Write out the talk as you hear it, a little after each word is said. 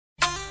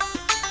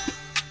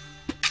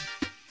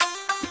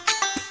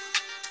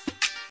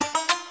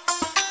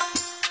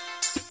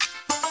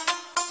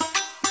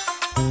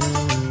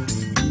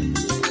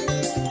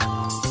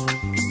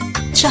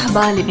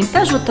شهبة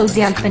للإنتاج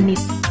والتوزيع الفني.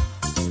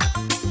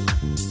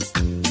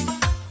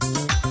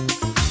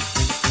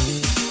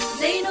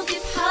 زينو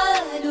كيف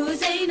حاله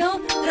زينو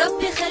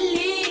ربي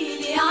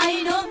خليلي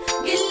عينه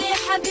قلي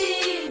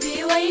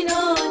حبيبي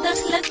وينو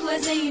دخلك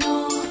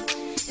وزينو.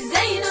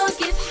 زينو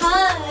كيف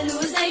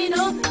حاله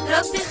زينو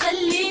ربي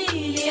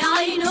خليلي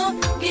عينه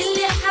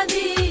قلي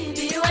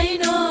حبيبي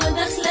وينو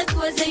دخلك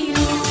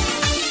وزينو.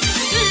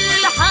 كل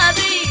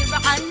الحبيب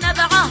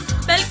عالنبعة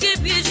بلكي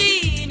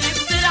بيجيني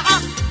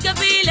بسرعة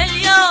قبيل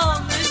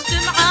اليوم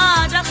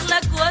اجتمعة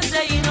دخلك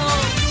وزينو.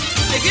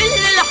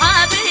 كل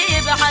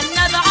الحبيب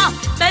عالنبعة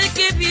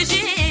بلكي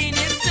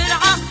بيجيني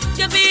بسرعة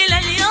قبيل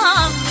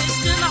اليوم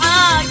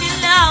اجتمعة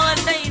قلنا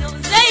وزينو.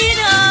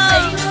 زينو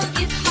زينو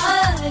كيف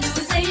حاله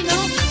زينو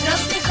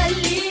ربي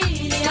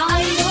خليلي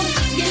عينه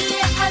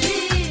قلي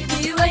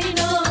حبيبي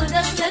وينو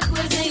دخلك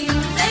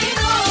وزينو.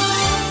 زينو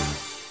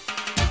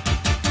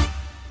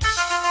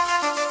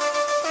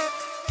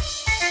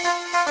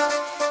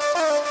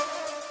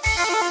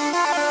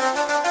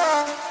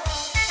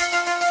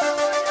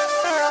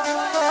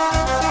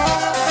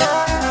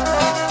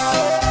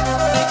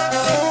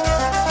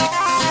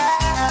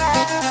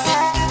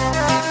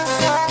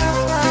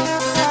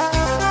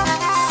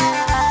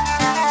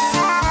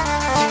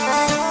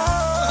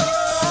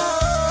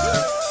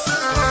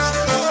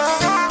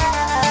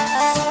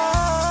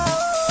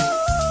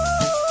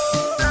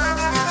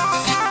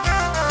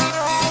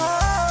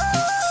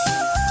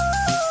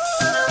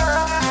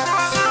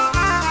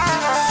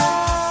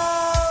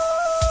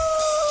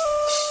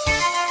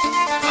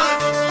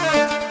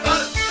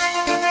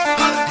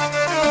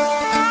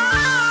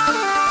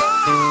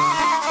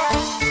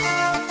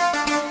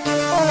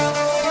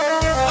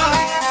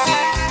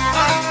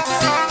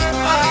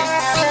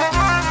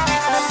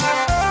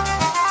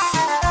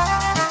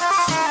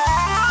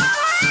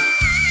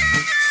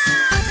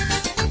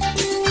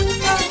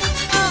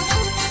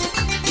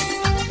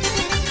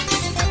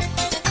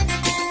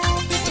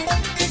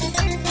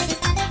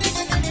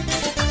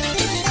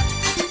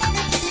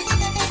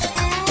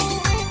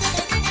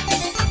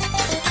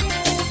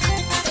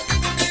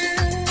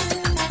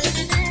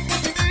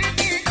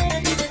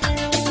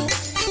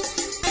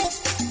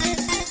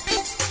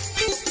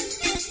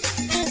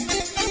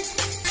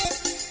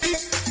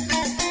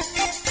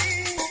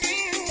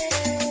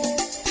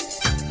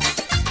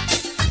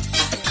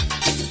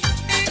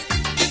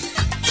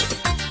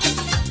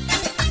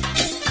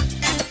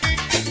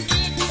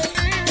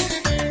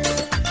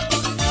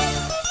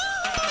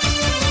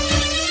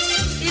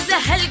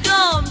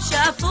هالقوم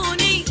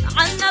شافوني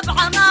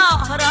عالنبعة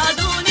ما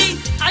رادوني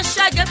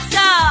عالشاق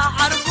بساع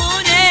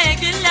عرفوني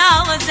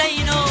قلا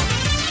وزينو.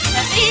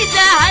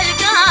 إذا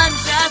هالقوم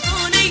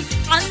شافوني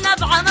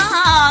عالنبعة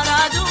ما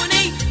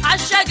رادوني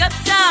عالشاق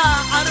بساع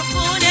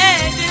عرفوني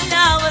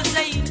قلا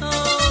وزينو.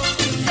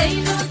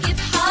 زينو كيف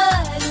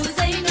حاله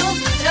زينو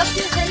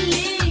ربي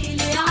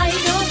خليلي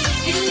عينه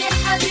قلي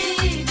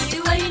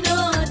حبيبي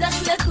وينو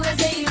دخلك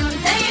وزينو.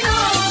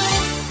 زينو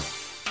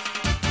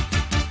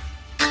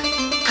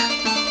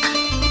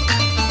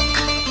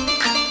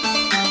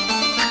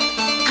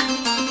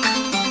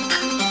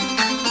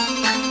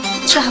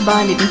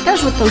شهبة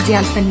للإنتاج والتوزيع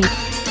الفني.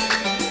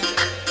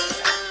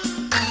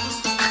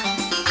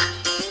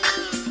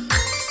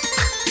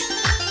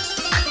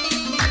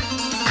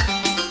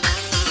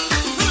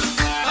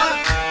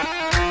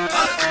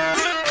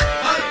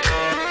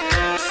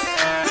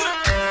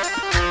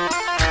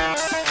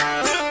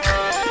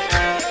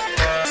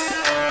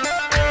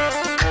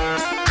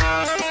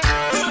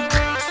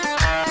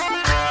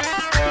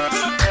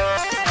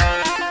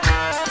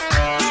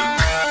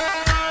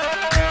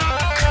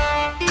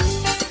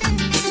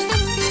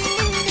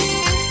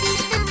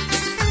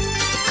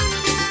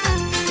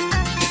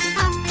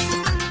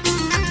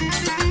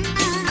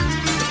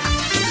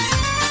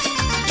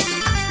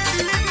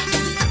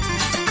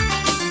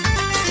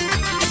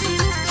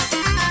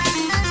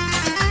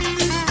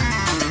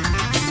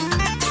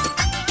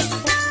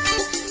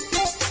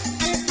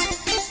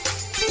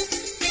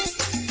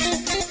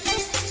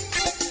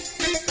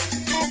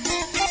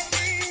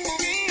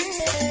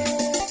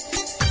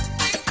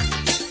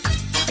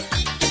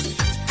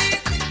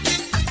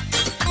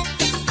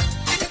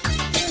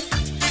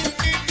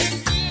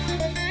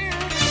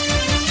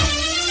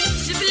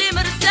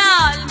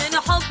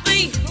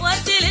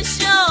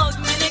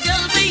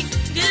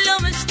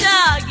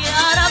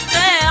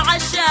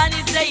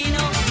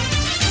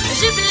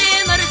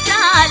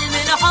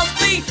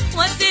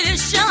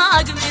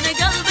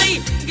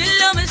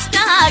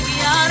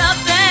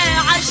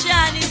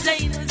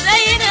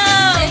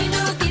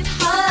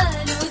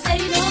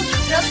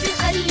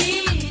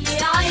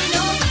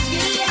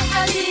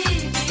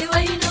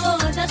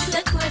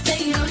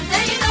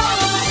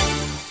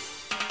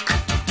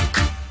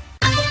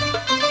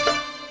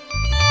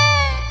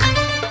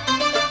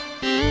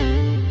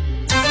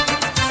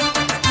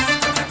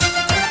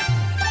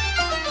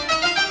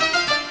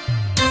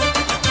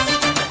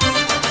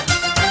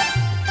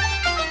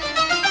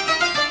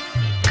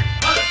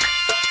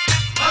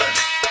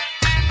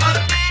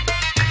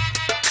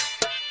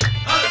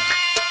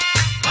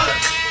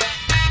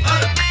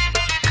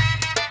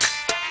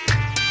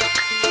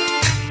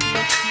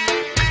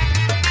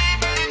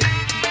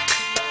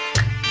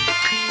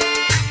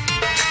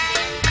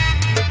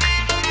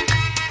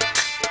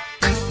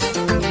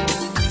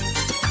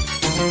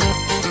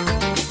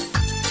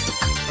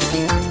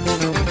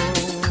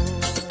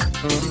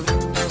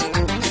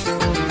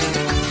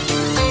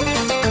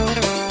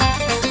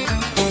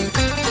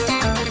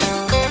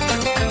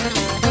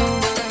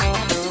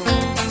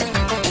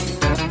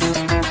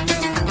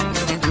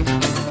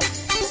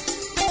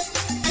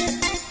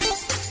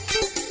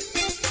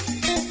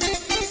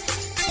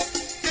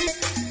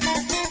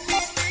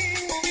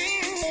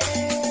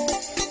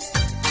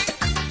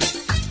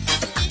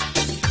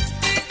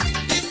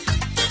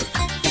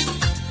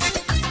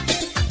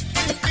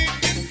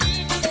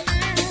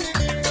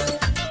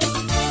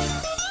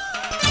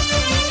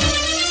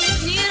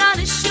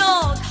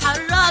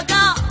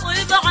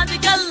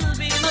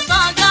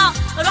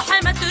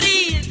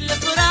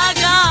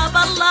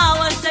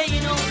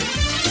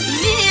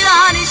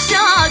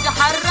 الشوق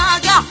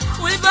حراقة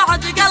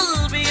والبعد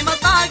قلبي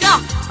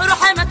مطاقة،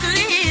 روحي ما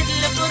تريد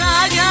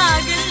الفراقة،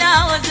 قل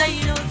له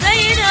وزينو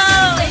زينو.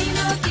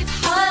 زينو كيف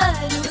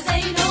حاله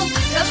زينو،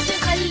 ربي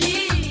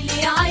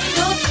خليلي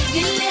عينه،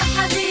 قل لي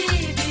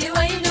حبيبي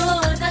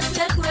وينه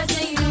دخلك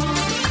وزينو.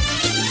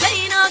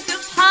 زينو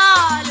كيف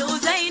حاله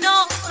زينو،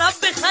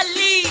 ربي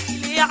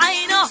خليلي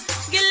عينه،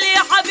 قل لي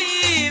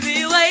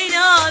حبيبي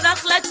وينه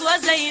دخلك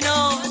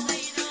وزينو،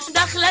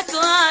 دخلك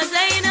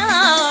وزينو.